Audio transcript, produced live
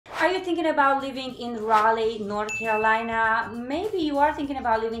Are you thinking about living in Raleigh, North Carolina? Maybe you are thinking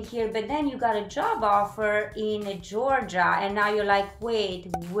about living here, but then you got a job offer in Georgia, and now you're like,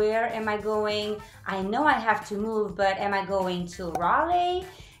 wait, where am I going? I know I have to move, but am I going to Raleigh?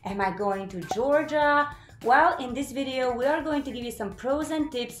 Am I going to Georgia? Well, in this video, we are going to give you some pros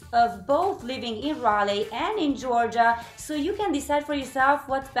and tips of both living in Raleigh and in Georgia, so you can decide for yourself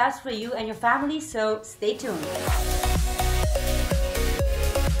what's best for you and your family, so stay tuned.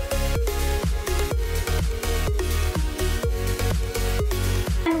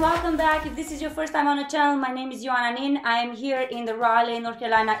 Welcome back. If this is your first time on the channel, my name is Joanna Nin. I am here in the Raleigh, North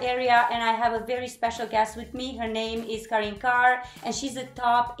Carolina area, and I have a very special guest with me. Her name is Karin Carr, and she's a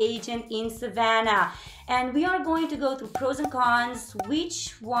top agent in Savannah. And we are going to go through pros and cons,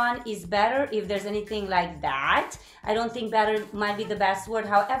 which one is better, if there's anything like that. I don't think better might be the best word.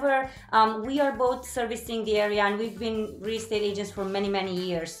 However, we are both servicing the area, and we've been real estate agents for many, many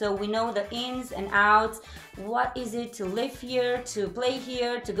years. So we know the ins and outs. What is it to live here, to play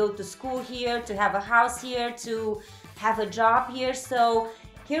here, to go to school here, to have a house here, to have a job here? So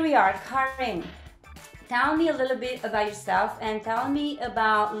here we are. Karin, tell me a little bit about yourself and tell me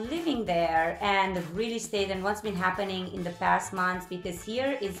about living there and the real estate and what's been happening in the past months, because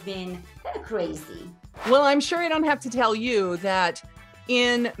here it's been kind of crazy. Well, I'm sure I don't have to tell you that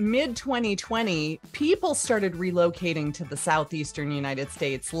in mid-2020, people started relocating to the southeastern United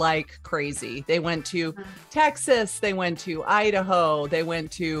States like crazy. They went to Texas, they went to Idaho, they went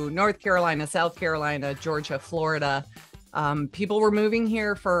to North Carolina, South Carolina, Georgia, Florida. People were moving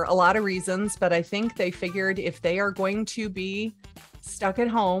here for a lot of reasons, but I think they figured if they are going to be stuck at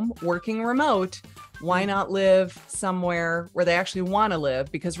home, working remote, why not live somewhere where they actually want to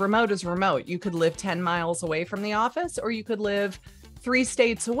live? Because remote is remote. You could live 10 miles away from the office, or you could live 3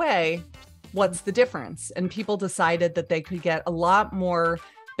 states away. What's the difference? And people decided that they could get a lot more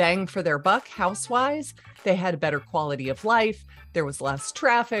bang for their buck house-wise. They had a better quality of life. There was less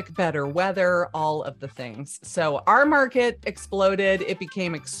traffic, better weather, all of the things. So our market exploded. It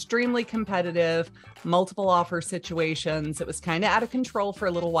became extremely competitive, multiple offer situations. It was kind of out of control for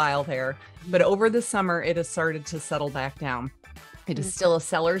a little while there, but over the summer, it has started to settle back down. It is still a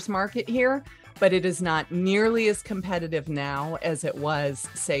seller's market here, but it is not nearly as competitive now as it was,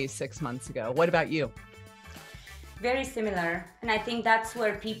 say, 6 months ago. What about you? Very similar, and I think that's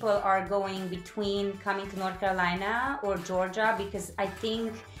where people are going between coming to North Carolina or Georgia, because I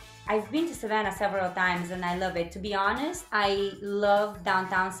think I've been to Savannah several times and I love it. To be honest, I love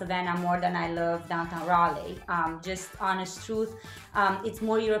downtown Savannah more than I love downtown Raleigh. Just honest truth. It's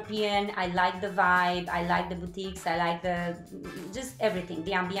more European. I like the vibe. I like the boutiques. I like just everything.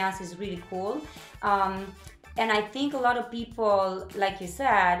 The ambiance is really cool. And I think a lot of people, like you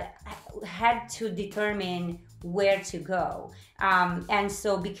said, had to determine where to go. And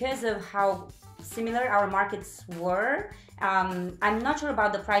so because of how similar our markets were, I'm not sure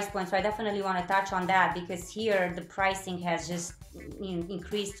about the price point, so I definitely want to touch on that, because here the pricing has just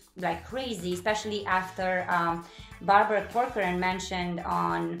increased like crazy, especially after Barbara Corcoran mentioned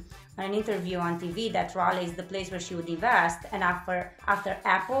on an interview on TV that Raleigh is the place where she would invest. And after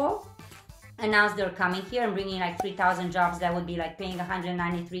Apple announced they're coming here and bringing like 3,000 jobs that would be like paying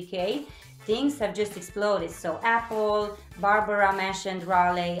 $193K, things have just exploded. So Apple, Barbara mentioned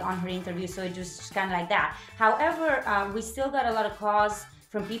Raleigh on her interview, so it just kind of like that. However, we still got a lot of calls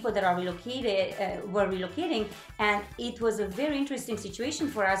from people that are relocating, and it was a very interesting situation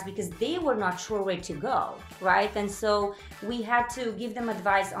for us because they were not sure where to go, right? And so we had to give them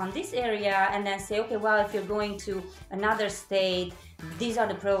advice on this area and then say, okay, well, if you're going to another state, these are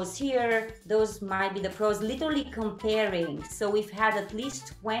the pros here, those might be the pros, literally comparing. So we've had at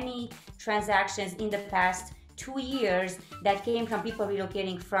least 20 transactions in the past 2 years that came from people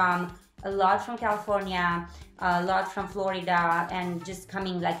relocating from a lot from California, a lot from Florida, and just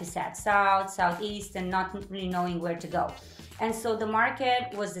coming, like you said, south, southeast, and not really knowing where to go. And so the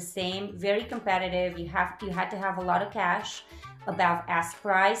market was the same, very competitive. You had to have a lot of cash, above ask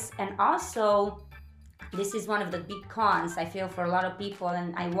price, and also this is one of the big cons I feel for a lot of people,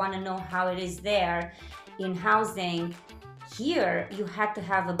 and I want to know how it is there in housing. Here you had to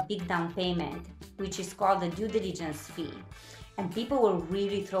have a big down payment, which is called the due diligence fee. And people were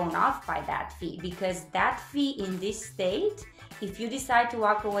really thrown off by that fee, because that fee in this state, if you decide to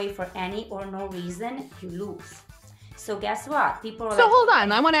walk away for any or no reason, you lose. So guess what? People are hold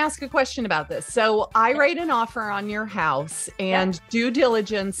on. I want to ask a question about this. So I write an offer on your house, and due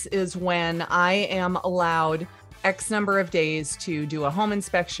diligence is when I am allowed X number of days to do a home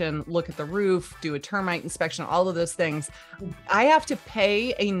inspection, look at the roof, do a termite inspection, all of those things. I have to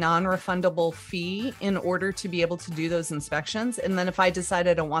pay a non-refundable fee in order to be able to do those inspections. And then if I decide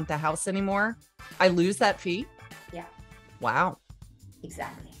I don't want the house anymore, I lose that fee. Yeah. Wow.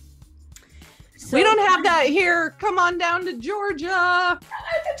 Exactly. So, we don't have that here. Come on down to Georgia.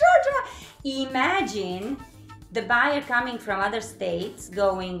 Imagine the buyer coming from other states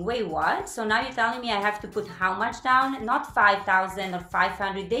going, wait, what? So now you're telling me I have to put how much down? Not 5,000 or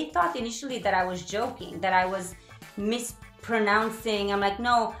 500. They thought initially that I was joking, that I was mispronouncing. I'm like,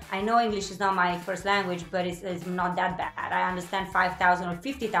 no, I know English is not my first language, but it's not that bad. I understand 5,000 or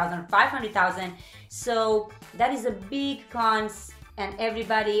 50,000 or 500,000. So that is a big cons. And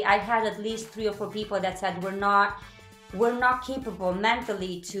everybody, I had at least 3 or 4 people that said we're not capable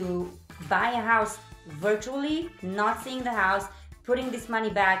mentally to buy a house virtually, not seeing the house, putting this money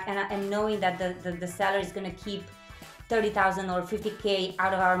back, and knowing that the seller is going to keep 30,000 or 50K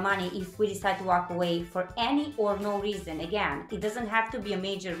out of our money if we decide to walk away for any or no reason. Again, it doesn't have to be a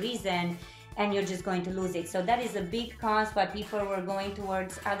major reason and you're just going to lose it. So that is a big cause why people were going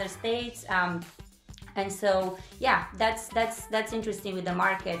towards other states. And so, yeah, that's interesting with the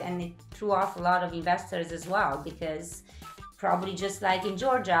market, and it threw off a lot of investors as well, because probably just like in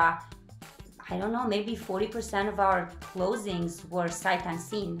Georgia, I don't know, maybe 40% of our closings were sight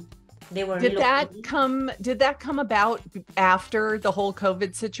unseen. They were Did that come about after the whole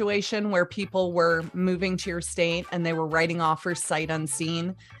COVID situation where people were moving to your state and they were writing offers sight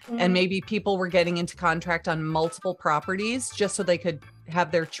unseen, and maybe people were getting into contract on multiple properties just so they could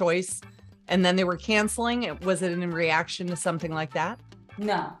have their choice, and then they were canceling? Was it in reaction to something like that?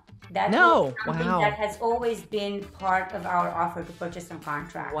 No. That has always been part of our offer to purchase and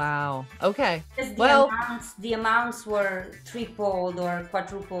contract. Wow. Okay. The amounts were tripled or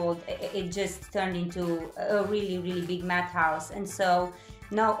quadrupled. It just turned into a really, really big math house. And so,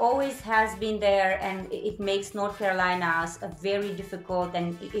 no, always has been there, and it makes North Carolina a very difficult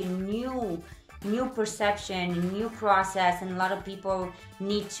and a new perception, new process, and a lot of people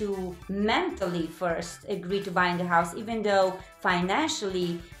need to mentally first agree to buying the house, even though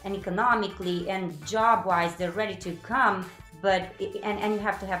financially and economically and job-wise they're ready to come, but and you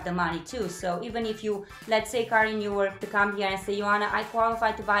have to have the money too. So even if you, let's say, Karin, you were to come here and say, Joanna, I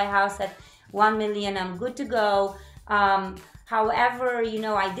qualify to buy a house at 1 million, I'm good to go. However,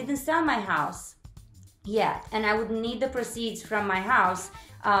 I didn't sell my house yet, and I would need the proceeds from my house.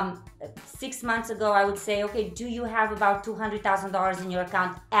 6 months ago, I would say, okay, do you have about $200,000 in your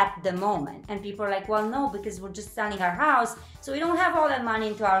account at the moment? And people are like, well, no, because we're just selling our house, so we don't have all that money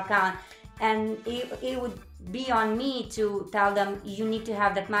into our account. And it would be on me to tell them, you need to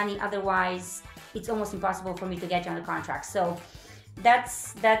have that money, otherwise it's almost impossible for me to get you on the contract. So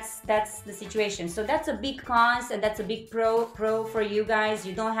that's the situation. So that's a big cons, and that's a big pro for you guys.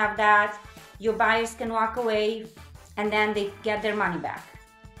 You don't have that. Your buyers can walk away and then they get their money back.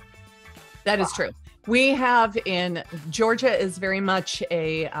 That is true. We have in Georgia is very much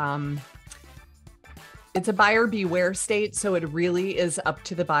it's a buyer beware state. So it really is up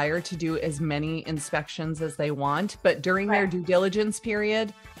to the buyer to do as many inspections as they want. But during their due diligence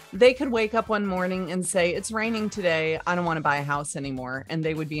period, they could wake up one morning and say, it's raining today, I don't want to buy a house anymore. And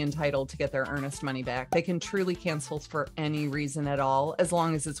they would be entitled to get their earnest money back. They can truly cancel for any reason at all, as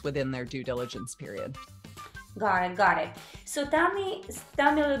long as it's within their due diligence period. Got it. So tell me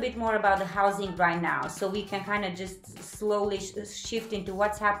a little bit more about the housing right now, so we can kind of just slowly shift into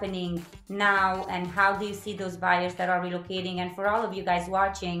what's happening now, and how do you see those buyers that are relocating. And for all of you guys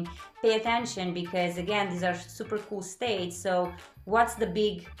watching, pay attention, because again, these are super cool states. So what's the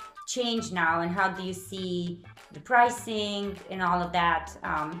big change now, and how do you see the pricing and all of that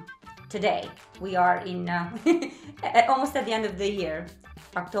today? We are in almost at the end of the year,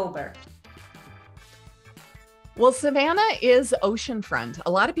 October. Well, Savannah is oceanfront. A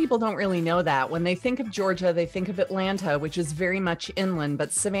lot of people don't really know that. When they think of Georgia, they think of Atlanta, which is very much inland,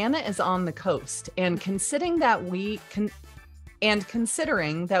 but Savannah is on the coast. And considering that we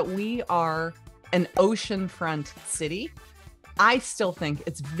are an oceanfront city, I still think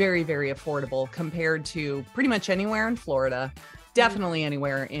it's very, very affordable compared to pretty much anywhere in Florida, definitely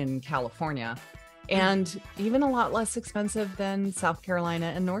anywhere in California, and even a lot less expensive than South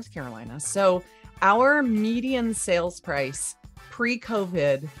Carolina and North Carolina. So our median sales price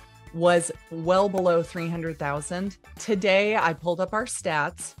pre-COVID was well below $300,000. Today, I pulled up our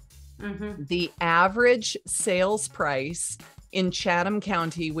stats. The average sales price in Chatham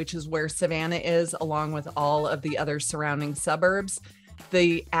County, which is where Savannah is, along with all of the other surrounding suburbs,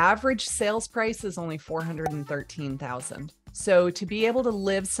 the average sales price is only $413,000. So to be able to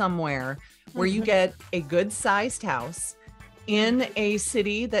live somewhere where you get a good sized house in a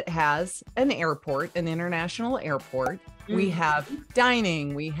city that has an airport, an international airport. We have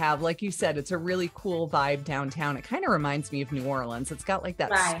dining. We have, like you said, it's a really cool vibe downtown. It kind of reminds me of New Orleans. It's got like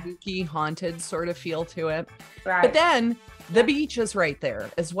that spooky, haunted sort of feel to it. But then the beach is right there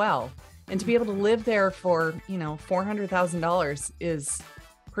as well. And to be able to live there for, you know, $400,000 is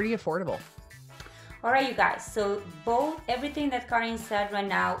pretty affordable. All right, you guys. So everything that Karin said right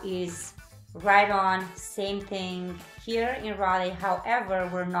now is right on, same thing here in Raleigh. However,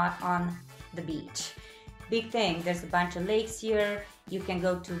 we're not on the beach. Big thing, there's a bunch of lakes here. You can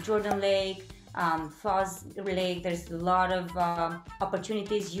go to Jordan Lake, Falls Lake. There's a lot of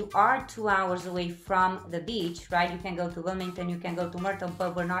opportunities. You are 2 hours away from the beach, right? You can go to Wilmington, you can go to Myrtle,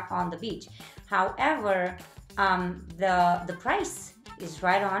 but we're not on the beach. However, the price is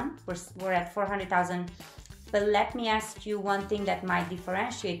right on. We're at $400,000. But let me ask you one thing that might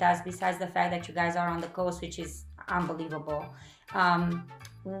differentiate us, besides the fact that you guys are on the coast, which is unbelievable.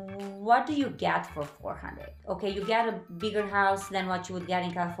 What do you get for $400,000? Okay, you get a bigger house than what you would get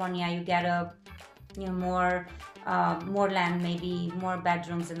in California. You get more land, maybe more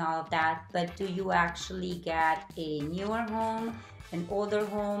bedrooms and all of that. But do you actually get a newer home, an older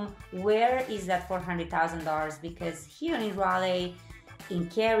home? Where is that $400,000? Because here in Raleigh, in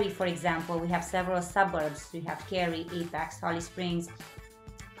Cary, for example, we have several suburbs. We have Cary, Apex, Holly Springs.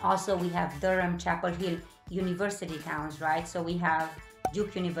 Also, we have Durham, Chapel Hill, university towns, right? So we have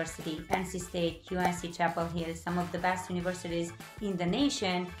Duke University, NC State, UNC Chapel Hill, some of the best universities in the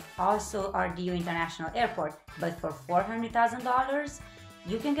nation, also RDU International Airport. But for $400,000,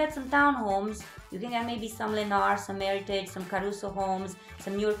 you can get some townhomes, you can get maybe some Lennar, some Meritage, some Caruso homes,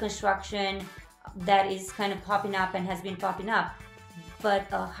 some newer construction that is kind of popping up and has been popping up. But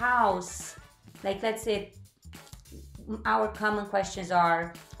a house, like let's say our common questions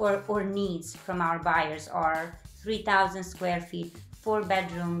are, or needs from our buyers are 3,000 square feet, 4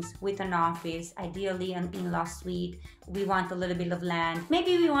 bedrooms with an office, ideally an in-law suite. We want a little bit of land.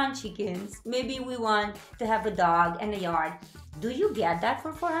 Maybe we want chickens. Maybe we want to have a dog and a yard. Do you get that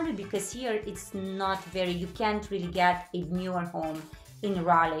for $400,000? Because here it's not you can't really get a newer home in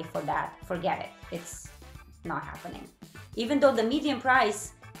Raleigh for that. Forget it. It's not happening. Even though the median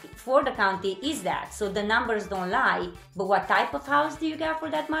price for the county is that, so the numbers don't lie, but what type of house do you get for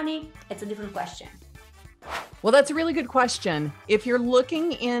that money? It's a different question. Well, that's a really good question. If you're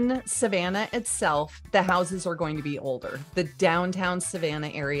looking in Savannah itself, the houses are going to be older. The downtown Savannah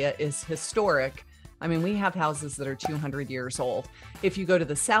area is historic. I mean, we have houses that are 200 years old. If you go to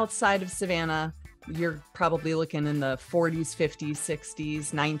the south side of Savannah, you're probably looking in the 40s, 50s,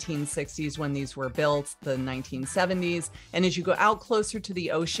 60s, 1960s when these were built, the 1970s. And as you go out closer to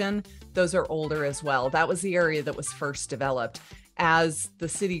the ocean, those are older as well. That was the area that was first developed. As the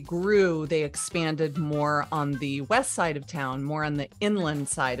city grew, they expanded more on the west side of town, more on the inland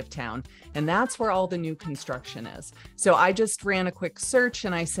side of town. And that's where all the new construction is. So I just ran a quick search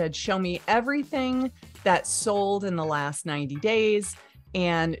and I said, show me everything that sold in the last 90 days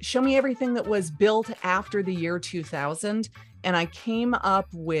and show me everything that was built after the year 2000. And I came up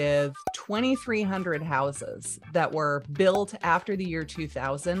with 2,300 houses that were built after the year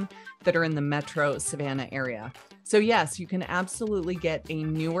 2000 that are in the metro Savannah area. So yes, you can absolutely get a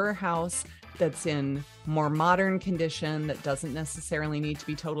newer house that's in more modern condition that doesn't necessarily need to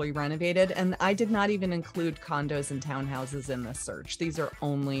be totally renovated. And I did not even include condos and townhouses in this search. These are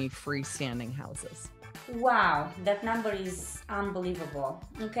only freestanding houses. Wow, that number is unbelievable.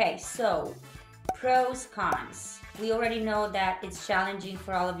 Okay, so pros, cons. We already know that it's challenging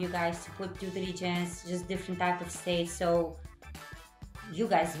for all of you guys to put due diligence, just different type of states. So you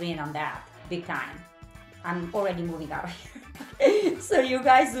guys win on that big time. I'm already moving out here. So you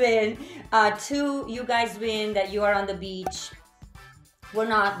guys win. 2, you guys win that you are on the beach. We're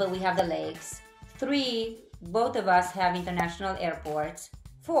not, but we have the lakes. 3, both of us have international airports.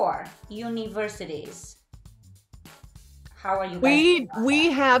 4, universities. How are you guys? We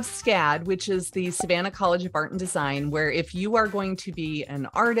have SCAD, which is the Savannah College of Art and Design, where if you are going to be an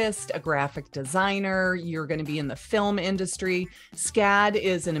artist, a graphic designer, you're going to be in the film industry, SCAD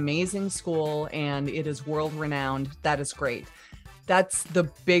is an amazing school and it is world renowned. That is great. That's the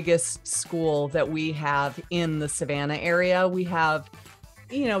biggest school that we have in the Savannah area. We have,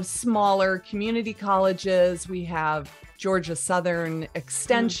 smaller community colleges. We have Georgia Southern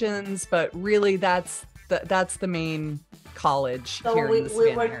extensions, but really that's the main college here in the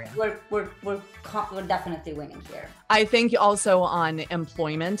Savannah area. We're definitely winning here. I think also on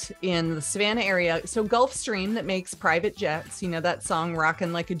employment in the Savannah area. So Gulfstream that makes private jets, that song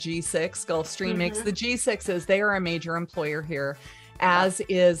Rockin' Like a G6, Gulfstream makes the G6s. They are a major employer here. as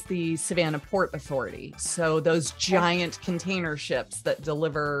is the Savannah Port Authority. So those giant container ships that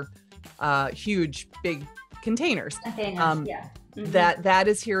deliver huge, big containers. Yeah. That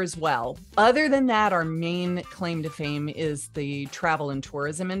is here as well. Other than that, our main claim to fame is the travel and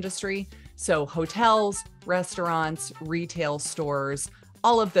tourism industry. So hotels, restaurants, retail stores,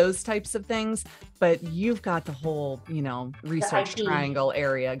 all of those types of things. But you've got the whole, research triangle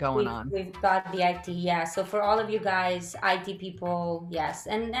area going on. We've got the IT, yeah. So for all of you guys, IT people, yes.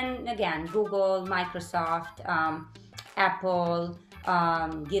 And again, Google, Microsoft, Apple,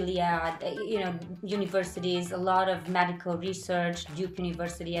 Gilead, universities, a lot of medical research, Duke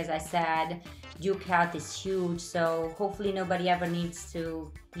University, as I said. Duke Health is huge, so hopefully nobody ever needs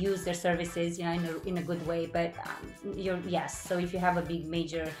to use their services, in a good way. But yes. So if you have a big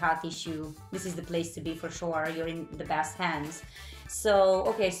major health issue, this is the place to be for sure. You're in the best hands. So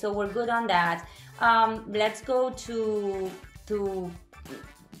okay, so we're good on that. Let's go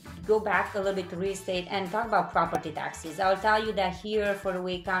go back a little bit to real estate and talk about property taxes. I'll tell you that here for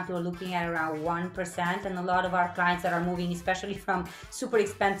Wake County, we're looking at around 1%, and a lot of our clients that are moving, especially from super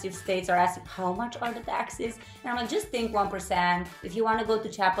expensive states, are asking, how much are the taxes? And I'm like, just think 1%. If you want to go to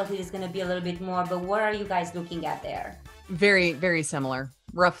Chapel Hill, it's going to be a little bit more, but what are you guys looking at there? Very, very similar.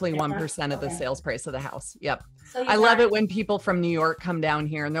 Roughly 1% of the sales price of the house. Yep. So I love it when people from New York come down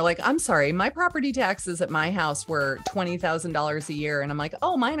here and they're like, I'm sorry, my property taxes at my house were $20,000 a year. And I'm like,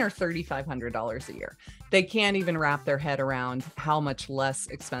 oh, mine are $3,500 a year. They can't even wrap their head around how much less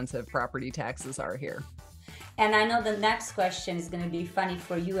expensive property taxes are here. And I know the next question is going to be funny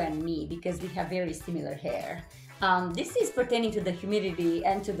for you and me because we have very similar hair. This is pertaining to the humidity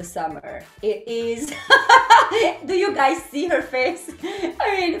and to the summer. It is, do you guys see her face?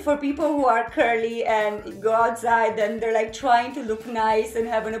 I mean, for people who are curly and go outside and they're like trying to look nice and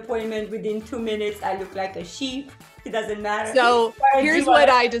have an appointment within 2 minutes, I look like a sheep. It doesn't matter. So here's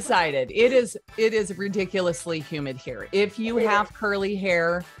what I decided. It is ridiculously humid here. If you have curly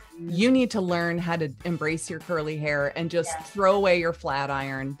hair, you need to learn how to embrace your curly hair and just throw away your flat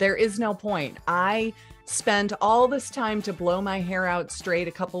iron. There is no point. I spent all this time to blow my hair out straight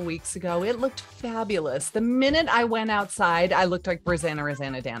a couple weeks ago. It looked fabulous. The minute I went outside, I looked like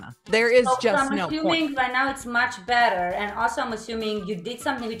Rosanna Dana. There is just no point. I'm assuming right now it's much better. And also I'm assuming you did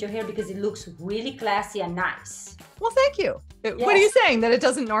something with your hair because it looks really classy and nice. Well, thank you. Yes. What are you saying? That it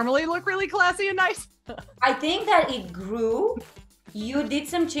doesn't normally look really classy and nice? I think that it grew. You did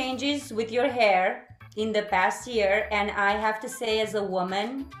some changes with your hair in the past year. And I have to say, as a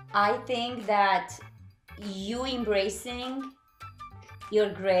woman, I think that you embracing your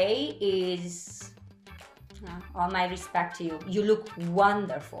gray is all my respect to you. You look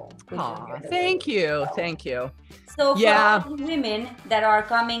wonderful. Thank you. Thank you. So for all the women that are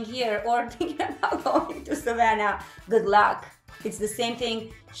coming here or thinking about going to Savannah, good luck. It's the same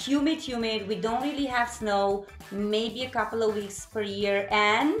thing. Humid. We don't really have snow, maybe a couple of weeks per year,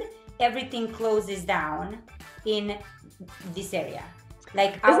 and everything closes down in this area.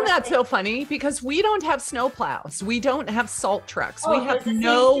 Isn't that so funny? Because we don't have snow plows. We don't have salt trucks. We have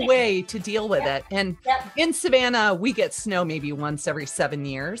no way to deal with it. And in Savannah, we get snow maybe once every 7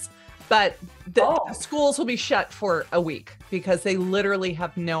 years, but the schools will be shut for a week because they literally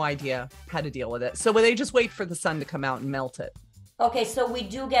have no idea how to deal with it. So they just wait for the sun to come out and melt it. Okay, so we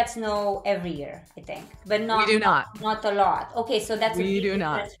do get snow every year, I think, but not we do not a lot. Okay, so that's we do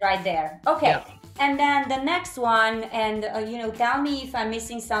not right there. Okay. Yep. And then the next one, and tell me if I'm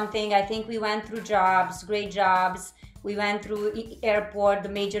missing something. I think we went through jobs, great jobs. We went through airport, the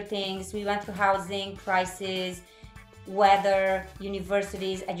major things. We went through housing, prices, weather,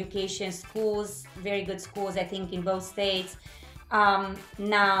 universities, education, schools, very good schools, I think, in both states.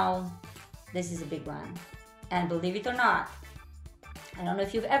 Now, this is a big one. And believe it or not, I don't know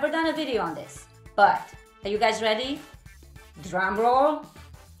if you've ever done a video on this, but are you guys ready? Drum roll.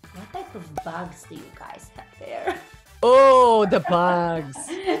 What type of bugs do you guys have there? Oh, the bugs.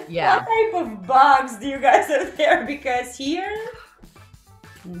 Yeah. What type of bugs do you guys have there? Because here...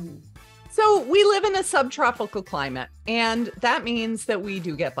 So we live in a subtropical climate, and that means that we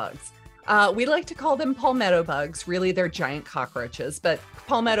do get bugs. We like to call them palmetto bugs. Really, they're giant cockroaches, but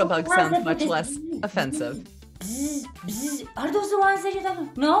palmetto bug sounds much less offensive. Are those the ones that you're talking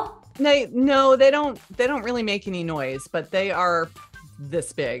about? No? No, they don't really make any noise, but they are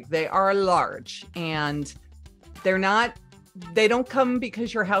this big. They are large, and they don't come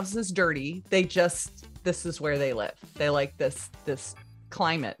because your house is dirty. This is where they live. They like this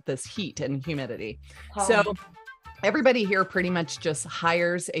climate, this heat and humidity. So everybody here pretty much just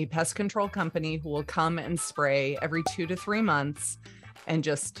hires a pest control company who will come and spray every 2 to 3 months and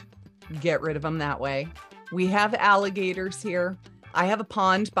just get rid of them that way. We have alligators here. I have a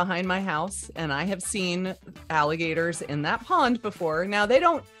pond behind my house, and I have seen alligators in that pond before. Now, they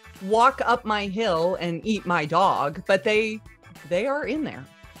don't walk up my hill and eat my dog, but they are in there.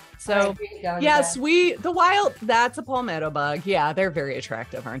 So yes, the wild, that's a palmetto bug. Yeah, they're very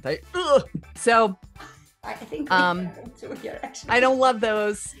attractive, aren't they? Ugh. So I think too here, actually. I don't love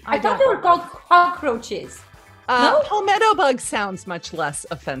those. I thought they were called cockroaches. No? Palmetto bug sounds much less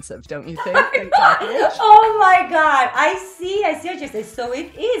offensive, don't you think? Oh my God. I see what you're saying. So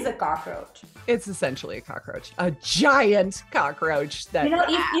it is a cockroach. It's essentially a cockroach, a giant cockroach. That, you know,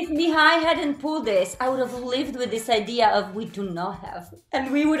 if Mihai hadn't pulled this, I would have lived with this idea of we do not have.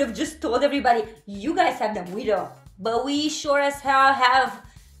 And we would have just told everybody, you guys have them, we don't. But we sure as hell have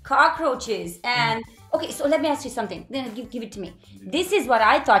cockroaches. And okay, so let me ask you something. Then give it to me. This is what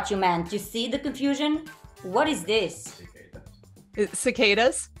I thought you meant. You see the confusion? What is this?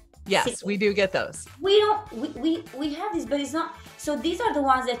 Cicadas? Yes, we do get those. We don't. We have this, but it's not. So these are the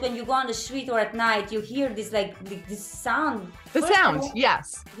ones that when you go on the street or at night, you hear this this sound. The sound,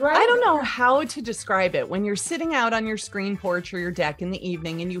 yes. Right? I don't know how to describe it. When you're sitting out on your screen porch or your deck in the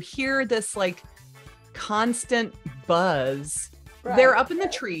evening, and you hear this like constant buzz. Right. They're up in the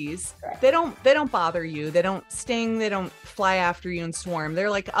trees. Right. They don't bother you. They don't sting. They don't fly after you and swarm. They're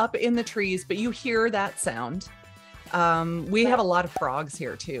like up in the trees, but you hear that sound. We have a lot of frogs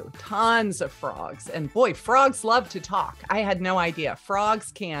here too. Tons of frogs. And boy, frogs love to talk. I had no idea.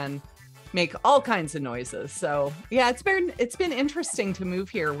 Frogs can make all kinds of noises. So yeah, it's been interesting to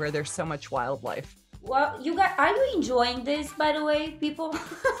move here where there's so much wildlife. Well, you guys, are you enjoying this, by the way, people?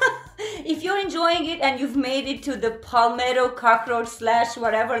 If you're enjoying it and you've made it to the palmetto cockroach /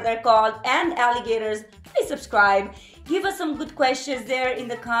 whatever they're called and alligators, please subscribe. Give us some good questions there in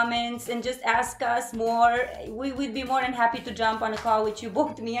the comments and just ask us more. We would be more than happy to jump on a call with you,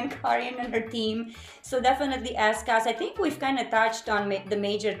 both me and Karin and her team. So definitely ask us. I think we've kind of touched on the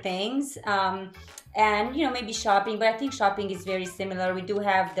major things. And you know, maybe shopping, but I think shopping is very similar. We do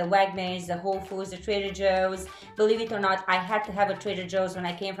have the Wegmans, the Whole Foods, the Trader Joe's. Believe it or not, I had to have a Trader Joe's when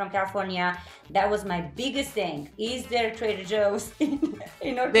I came from California. That was my biggest thing. Is there a Trader Joe's in North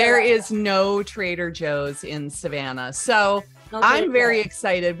Carolina? There is no Trader Joe's in Savannah. So I'm very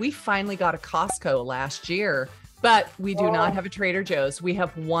excited. We finally got a Costco last year, but we do not have a Trader Joe's. We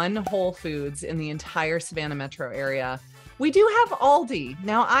have one Whole Foods in the entire Savannah metro area. We do have Aldi.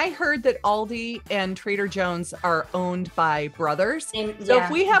 Now, I heard that Aldi and Trader Joe's are owned by brothers. So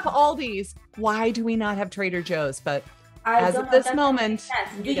if we have Aldi's, why do we not have Trader Joe's? But as of this moment,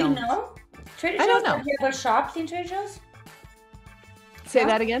 do you know? Trader Joe's, I don't know. Have you ever shopped in Trader Joe's? Say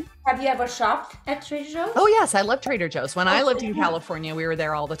that again? Have you ever shopped at Trader Joe's? Oh, yes. I love Trader Joe's. When I lived in California, we were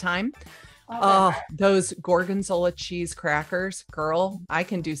there all the time. Oh, those Gorgonzola cheese crackers, girl, I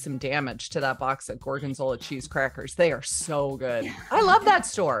can do some damage to that box of Gorgonzola cheese crackers. They are so good. I love that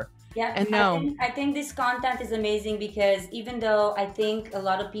store. Yeah, and I think this content is amazing because even though I think a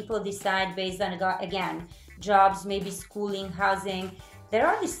lot of people decide based on, again, jobs, maybe schooling, housing, there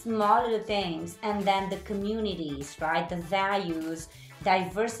are these small little things, and then the communities, right? The values,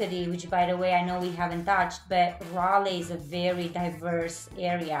 diversity, which by the way, I know we haven't touched, but Raleigh is a very diverse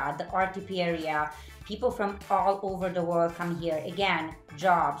area, the RTP area. People from all over the world come here. Again,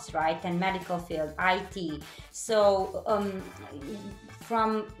 jobs, right? And medical field, IT. So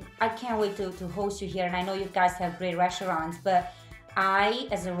I can't wait to host you here. And I know you guys have great restaurants, but I,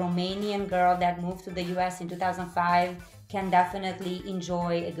 as a Romanian girl that moved to the US in 2005, can definitely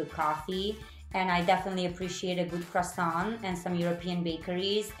enjoy a good coffee. And I definitely appreciate a good croissant and some European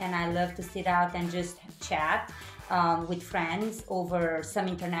bakeries. And I love to sit out and just chat with friends over some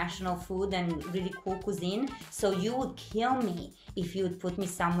international food and really cool cuisine. So you would kill me if you would put me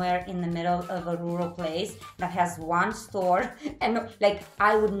somewhere in the middle of a rural place that has one store, and like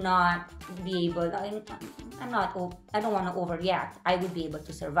I would not be able. I don't want to overreact. I would be able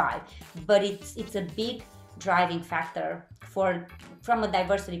to survive, but it's a big driving factor from a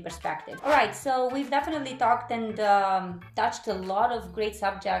diversity perspective. All right, so we've definitely talked and touched a lot of great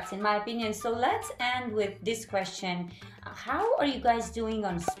subjects in my opinion. So let's end with this question. How are you guys doing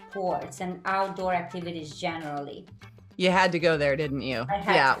on sports and outdoor activities generally? You had to go there, didn't you?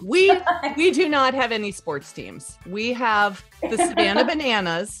 Yeah, we do not have any sports teams. We have the Savannah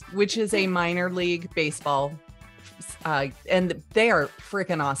Bananas, which is a minor league baseball, and they are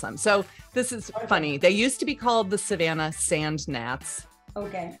freaking awesome. So this is funny. They used to be called the Savannah Sand Gnats.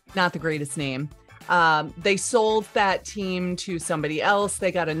 Okay. Not the greatest name. They sold that team to somebody else.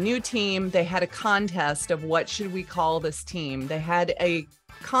 They got a new team. They had a contest of what should we call this team. They had a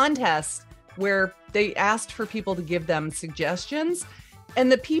contest where they asked for people to give them suggestions.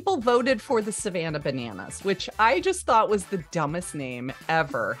 And the people voted for the Savannah Bananas, which I just thought was the dumbest name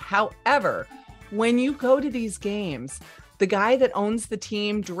ever. However, when you go to these games, the guy that owns the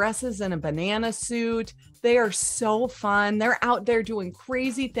team dresses in a banana suit. They are so fun. They're out there doing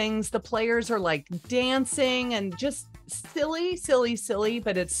crazy things. The players are like dancing and just silly,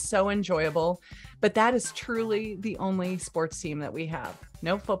 but it's so enjoyable. But that is truly the only sports team that we have.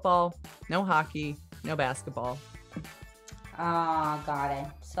 No football, no hockey, no basketball. Oh, got it.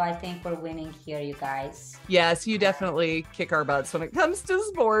 So I think we're winning here, you guys. Yes, you definitely kick our butts when it comes to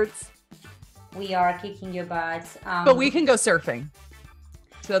sports. We are kicking your butts. But we can go surfing.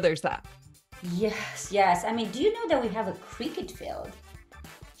 So there's that. Yes. I mean, do you know that we have a cricket field?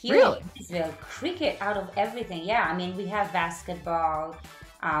 Here Really? In cricket out of everything. Yeah, I mean, we have basketball.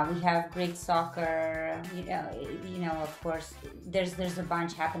 We have great soccer. You know, of course, there's a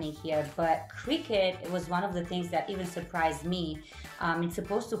bunch happening here. But cricket was one of the things that even surprised me. It's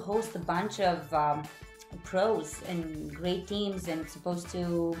supposed to host a bunch of pros and great teams, and it's supposed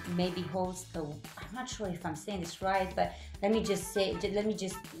to maybe host I'm not sure if I'm saying this right, but let me just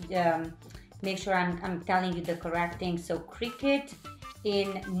make sure I'm telling you the correct thing. So cricket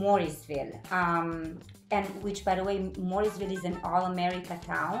in Morrisville, and which, by the way, Morrisville is an all-America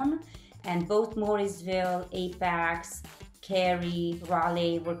town, and both Morrisville, Apex, Cary,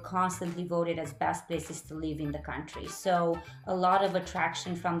 Raleigh were constantly voted as best places to live in the country. So a lot of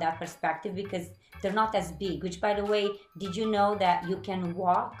attraction from that perspective, because they're not as big, which, by the way, did you know that you can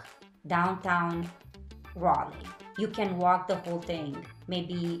walk downtown Raleigh? You can walk the whole thing.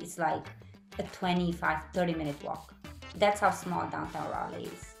 Maybe it's like a 30-minute walk. That's how small downtown Raleigh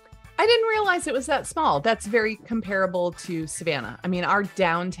is. I didn't realize it was that small. That's very comparable to Savannah. I mean, our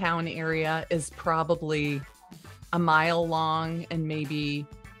downtown area is probably a mile long and maybe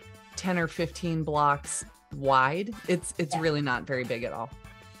 10 or 15 blocks wide. It's really not very big at all.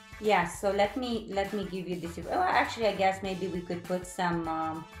 Yeah, so let me give you this. Well, actually, I guess maybe we could put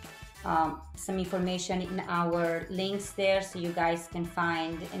some information in our links there, so you guys can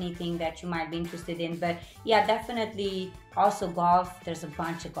find anything that you might be interested in. But yeah, definitely also golf. There's a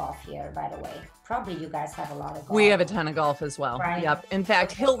bunch of golf here, by the way. Probably you guys have a lot of golf. We have a ton of golf as well. Right? Yep. In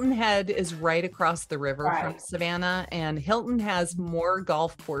fact, Hilton Head is right across the river Right. from Savannah, and Hilton has more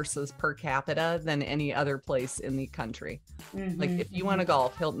golf courses per capita than any other place in the country. Like if you want to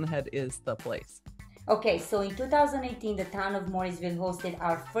golf, Hilton Head is the place. Okay, so in 2018, the town of Morrisville hosted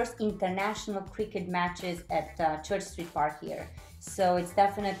our first international cricket matches at Church Street Park here. So it's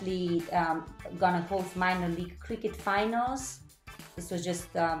definitely gonna host minor league cricket finals. This was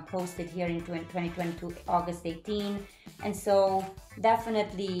just posted here in 2022, August 18. And so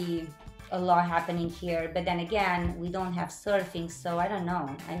definitely a lot happening here. But then again, we don't have surfing, so I don't know.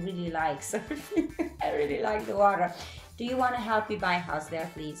 I really like surfing. I really like the water. Do you want to help me buy a house there,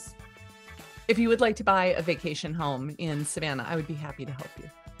 please? If you would like to buy a vacation home in Savannah, I would be happy to help you.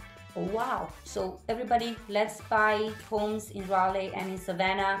 Oh, wow. So everybody, let's buy homes in Raleigh and in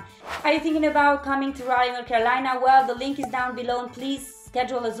Savannah. Are you thinking about coming to Raleigh, North Carolina? Well, the link is down below, and please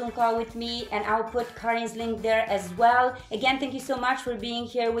schedule a Zoom call with me, and I'll put Karin's link there as well. Again, thank you so much for being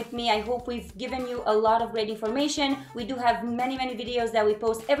here with me. I hope we've given you a lot of great information. We do have many videos that we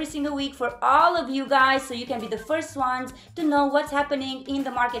post every single week for all of you guys, so you can be the first ones to know what's happening in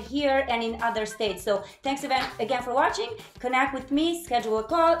the market here and in other states. So thanks again for watching. Connect with me, schedule a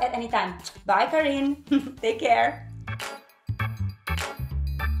call at any time. Bye, Karin. Take care.